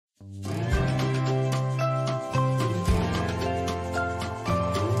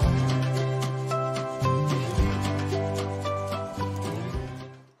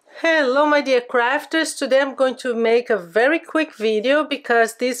Hello my dear crafters. Today I'm going to make a very quick video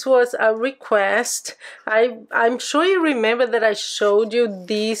because this was a request. I'm sure you remember that I showed you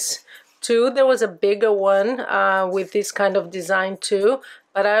these two. There was a bigger one with this kind of design too,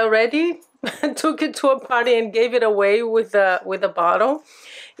 but I already took it to a party and gave it away with a bottle.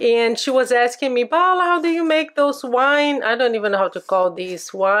 And she was asking me, Paula, how do you make those wine? I don't even know how to call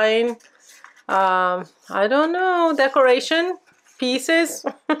these wine. I don't know, decoration pieces.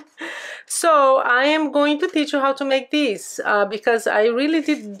 So I am going to teach you how to make these because I really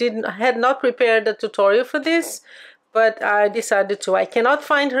had not prepared a tutorial for this, but I decided to. I cannot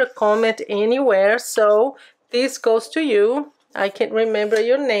find her comment anywhere, so this goes to you. I can't remember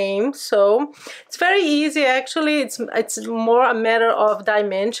your name, so it's very easy. Actually, it's more a matter of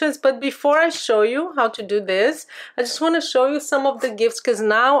dimensions. But before I show you how to do this, I just want to show you some of the gifts because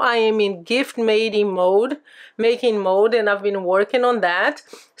now I am in gift making mode, and I've been working on that.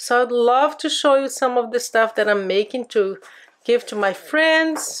 So I'd love to show you some of the stuff that I'm making to give to my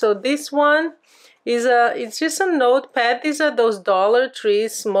friends. So this one is it's just a notepad. These are those Dollar Tree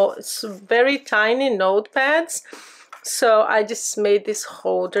small, very tiny notepads. So I just made this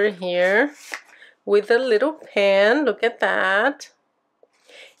holder here with a little pen. Look at that.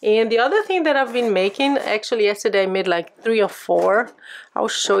 And the other thing that I've been making, actually yesterday I made like 3 or 4. I'll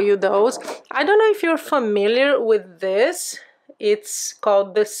show you those. I don't know if you're familiar with this. It's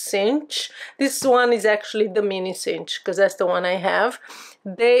called the cinch. This one is actually the mini cinch because that's the one I have.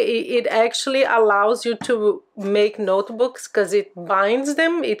 It actually allows you to make notebooks because it binds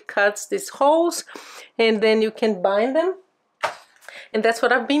them. It cuts these holes and then you can bind them. And that's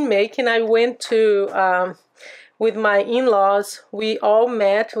what I've been making. I went to with my in-laws. We all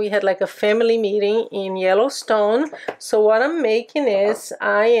met. We had like a family meeting in Yellowstone. So what I'm making is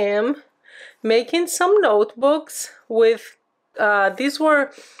I am making some notebooks with these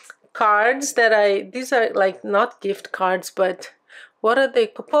were cards that these are like not gift cards, but what are they?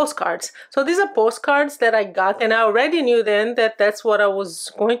 Postcards. So these are postcards that I got, and I already knew then that that's what I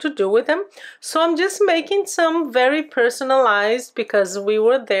was going to do with them. So I'm just making some very personalized because we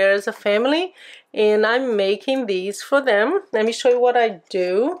were there as a family, and I'm making these for them. Let me show you what I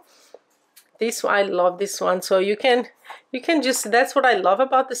do. This one, I love this one. So you can just, that's what I love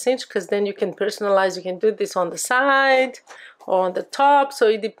about the cinch, because then you can personalize. You can do this on the side or on the top.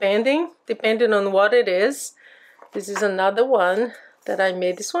 So depending on what it is. This is another one that I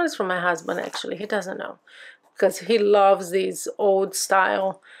made. This one is from my husband, actually. He doesn't know because he loves these old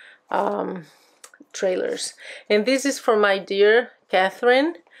style trailers. And this is for my dear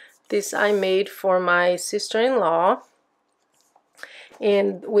Catherine. This I made for my sister-in-law.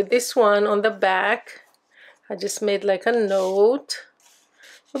 And with this one on the back, I just made like a note.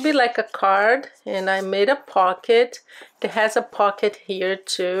 It would be like a card. And I made a pocket. It has a pocket here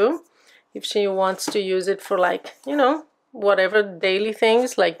too, if she wants to use it for, like, you know, whatever daily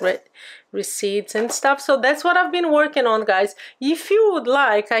things like receipts and stuff. So that's what I've been working on, guys. If you would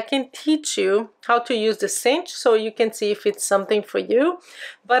like, I can teach you how to use the cinch so you can see if it's something for you.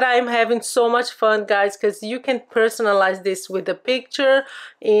 But I'm having so much fun, guys, because you can personalize this with a picture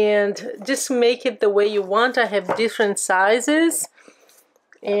and just make it the way you want. I have different sizes.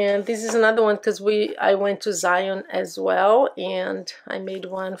 And this is another one because I went to Zion as well, and I made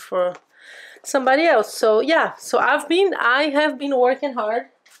one for somebody else. So yeah, so I have been working hard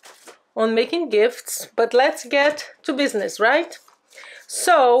on making gifts, but let's get to business, right?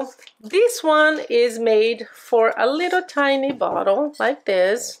 So this one is made for a little tiny bottle like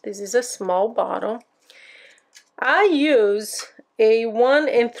this. This is a small bottle. I use a 1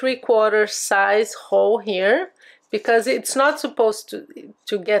 3/4 size hole here because it's not supposed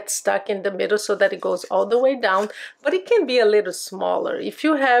to get stuck in the middle so that it goes all the way down, but it can be a little smaller. If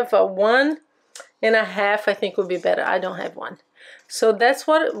you have a 1 1/2, I think would be better. I don't have one. So that's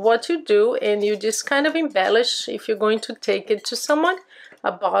what you do, and you just kind of embellish. If you're going to take it to someone,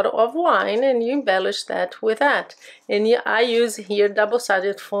 a bottle of wine, and you embellish that with that. And I use here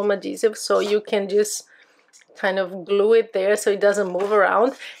double-sided foam adhesive, so you can just kind of glue it there so it doesn't move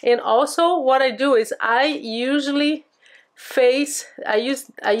around. And also what I do is I usually I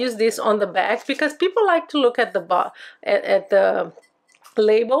use this on the back because people like to look at the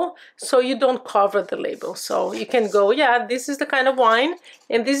label, so you don't cover the label. So you can go, yeah, this is the kind of wine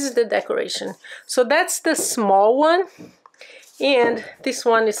and this is the decoration. So that's the small one. And this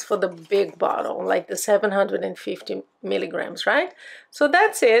one is for the big bottle, like the 750 milligrams, right? So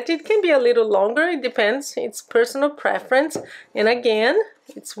that's it. It can be a little longer, it depends, it's personal preference. And again,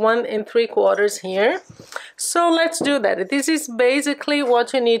 it's 1 3/4 here. So let's do that. This is basically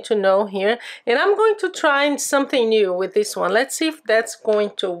what you need to know here. And I'm going to try something new with this one. Let's see if that's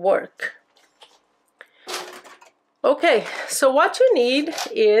going to work. Okay, so what you need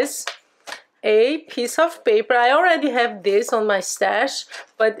is a piece of paper. I already have this on my stash,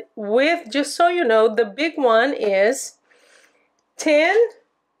 but with, just so you know, the big one is 10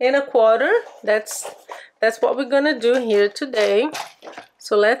 1/4. That's what we're gonna do here today.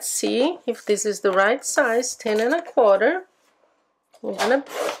 So let's see if this is the right size. 10 1/4. We're gonna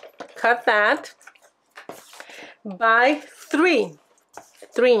cut that by 3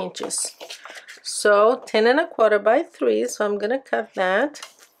 inches. So 10 1/4 by 3. So I'm gonna cut that.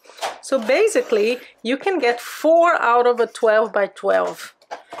 So basically, you can get 4 out of a 12 by 12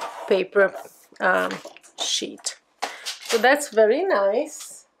 paper sheet. So that's very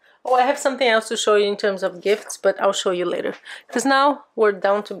nice. Oh, I have something else to show you in terms of gifts, but I'll show you later. Because now we're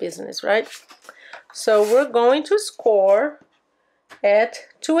down to business, right? So we're going to score at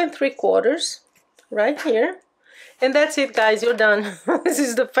 2 3/4 right here. And that's it, guys. You're done. This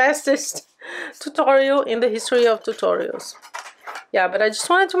is the fastest tutorial in the history of tutorials. Yeah, but I just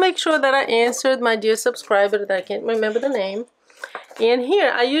wanted to make sure that I answered my dear subscriber that I can't remember the name. And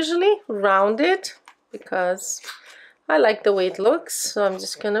here, I usually round it because I like the way it looks. So I'm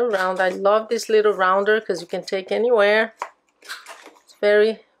just going to round. I love this little rounder because you can take anywhere. It's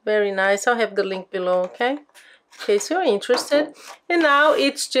very, very nice. I'll have the link below, okay? In case you're interested. And now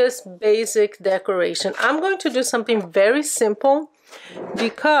it's just basic decoration. I'm going to do something very simple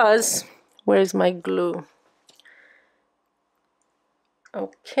because, where's my glue?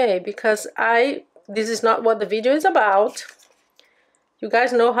 Okay, because this is not what the video is about. You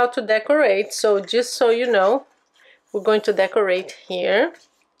guys know how to decorate, so just so you know, we're going to decorate here.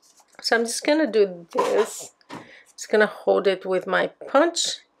 So I'm just gonna do this. Just gonna hold it with my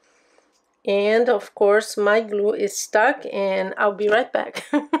punch. And of course, my glue is stuck, and I'll be right back.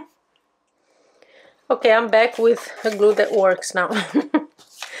 Okay, I'm back with a glue that works now.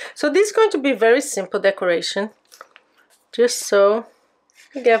 So this is going to be very simple decoration. Just so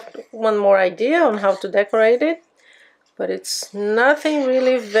you get one more idea on how to decorate it, but it's nothing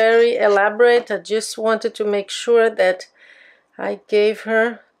really very elaborate. I just wanted to make sure that I gave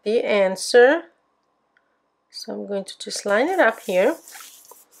her the answer. So I'm going to just line it up here.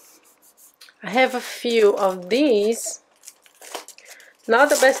 I have a few of these. Not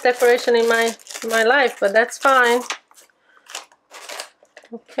the best decoration in my life, but that's fine.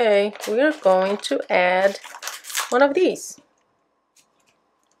 Okay, we're going to add one of these.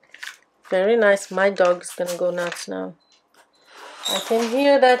 Very nice. My dog is gonna go nuts now. I can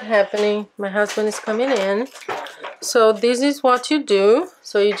hear that happening. My husband is coming in. So this is what you do.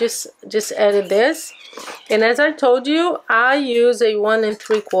 So you just added this. And as I told you, I use a 1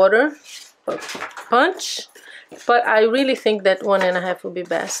 3/4 punch. But I really think that 1 1/2 would be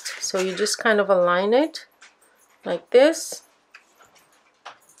best. So you just kind of align it like this.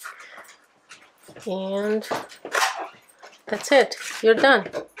 And that's it. You're done.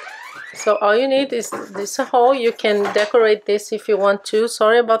 So all you need is this hole. You can decorate this if you want to.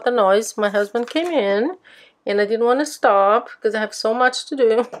 Sorry about the noise. My husband came in and I didn't want to stop because I have so much to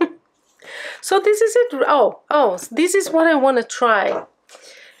do. So this is it. Oh, this is what I want to try.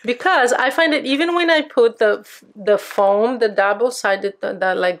 Because I find that even when I put the foam, the double-sided,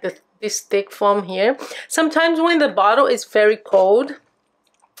 this thick foam here, sometimes when the bottle is very cold,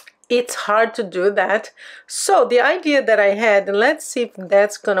 it's hard to do that. So the idea that I had, and let's see if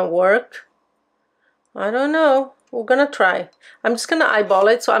that's gonna work. I don't know. We're gonna try. I'm just gonna eyeball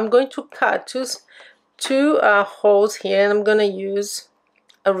it. So I'm going to cut two holes here, and I'm gonna use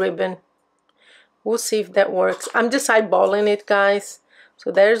a ribbon. We'll see if that works. I'm just eyeballing it, guys. So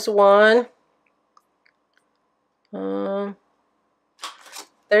there's one.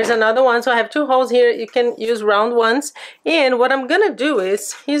 There's another one. So I have 2 holes here. You can use round ones. And what I'm gonna do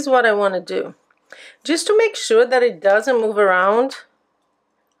is, here's what I want to do. Just to make sure that it doesn't move around,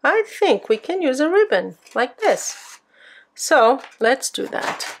 I think we can use a ribbon like this. So let's do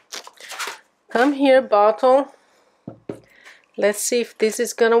that. Come here, bottle. Let's see if this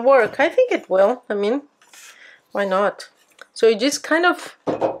is gonna work. I think it will. I mean, why not? So you just kind of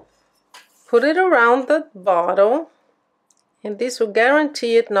put it around the bottle, and this will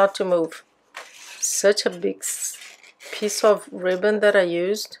guarantee it not to move. Such a big piece of ribbon that I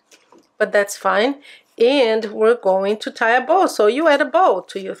used, but that's fine. And we're going to tie a bow. So you add a bow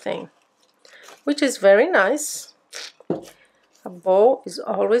to your thing, which is very nice. A bow is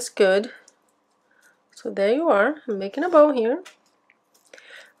always good. So there you are. I'm making a bow here.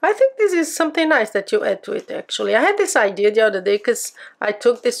 I think this is something nice that you add to it, actually. I had this idea the other day because I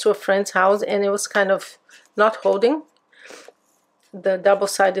took this to a friend's house and it was kind of not holding the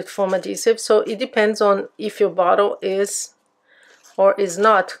double-sided foam adhesive. So it depends on if your bottle is or is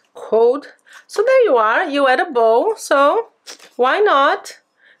not cold. So there you are. You add a bow. So why not?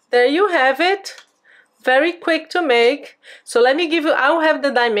 There you have it. Very quick to make. So let me give you, I'll have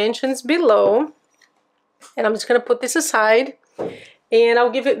the dimensions below. And I'm just going to put this aside. And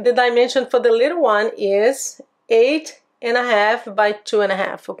I'll give you the dimension for the little one is 8.5 by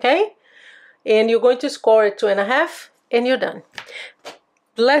 2.5, okay? And you're going to score at 2.5 and you're done.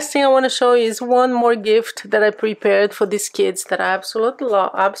 The last thing I want to show you is one more gift that I prepared for these kids that I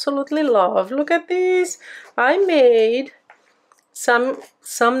absolutely love. Look at this. I made some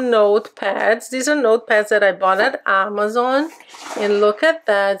notepads. These are notepads that I bought at Amazon. And look at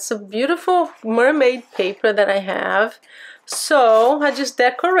that. It's a beautiful mermaid paper that I have. So I just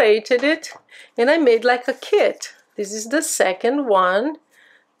decorated it and I made like a kit. This is the second one.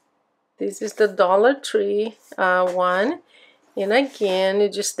 This is the Dollar Tree one. And again, you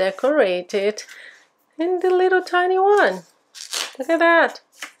just decorate it. And the little tiny one. Look at that.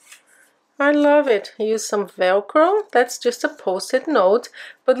 I love it. I use some Velcro. That's just a post-it note.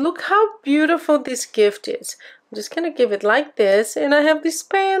 But look how beautiful this gift is. I'm just going to give it like this. And I have this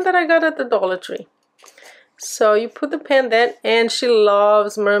pen that I got at the Dollar Tree. So you put the pen there, and she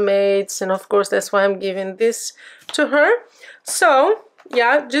loves mermaids, and of course that's why I'm giving this to her. So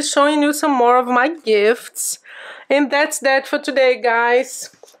yeah, just showing you some more of my gifts. And that's that for today, guys.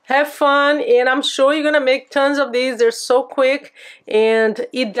 Have fun, and I'm sure you're gonna make tons of these. They're so quick, and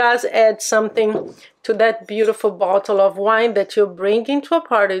it does add something to that beautiful bottle of wine that you're bringing to a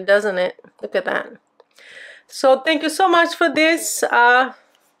party, doesn't it? Look at that. So thank you so much for this, and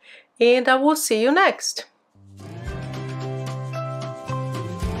I will see you next.